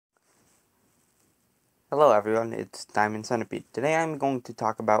Hello everyone, it's Diamond Centipede. Today I'm going to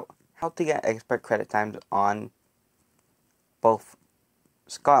talk about how to get expert credit times on both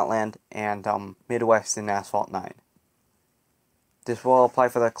Scotland and Midwest in Asphalt 9. This will apply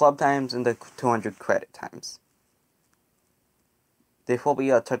for the club times and the 200 credit times. This will be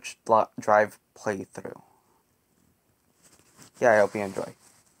a Touchdrive playthrough. Yeah, I hope you enjoy.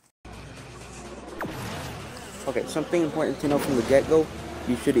 Okay, something important to know from the get-go.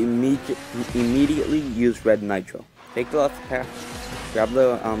 You should immediately use red nitro. Take the left path, grab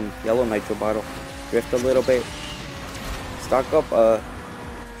the yellow nitro bottle, drift a little bit, stock up a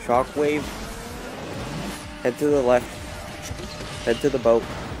shockwave, head to the left, head to the boat,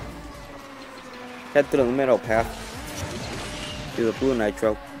 head to the middle path, do the blue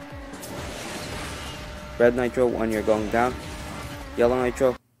nitro, red nitro when you're going down, yellow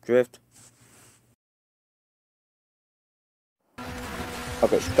nitro, drift.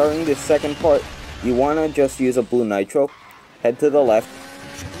 Okay, starting the second part, you want to just use a blue nitro, head to the left,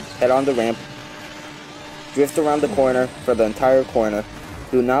 head on the ramp, drift around the corner for the entire corner,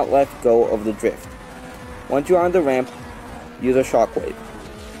 do not let go of the drift. Once you're on the ramp, use a shockwave.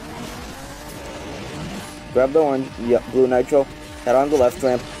 Grab the blue nitro, head on the left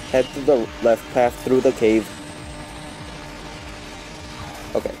ramp, head to the left path through the cave.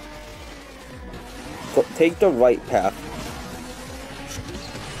 Okay. Take the right path.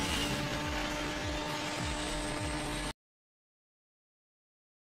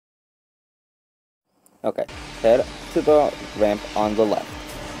 Okay, head to the ramp on the left.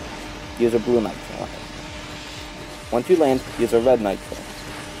 Use a blue nitro. Once you land, use a red nitro.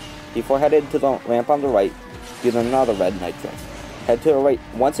 Before headed to the ramp on the right, use another red nitro. Head to the right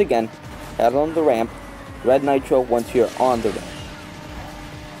once again, head on the ramp, red nitro once you're on the ramp.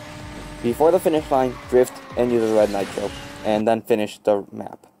 Before the finish line, drift and use a red nitro, and then finish the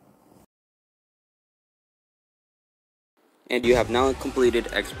map. And you have now completed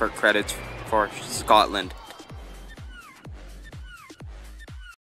expert credits for Scotland.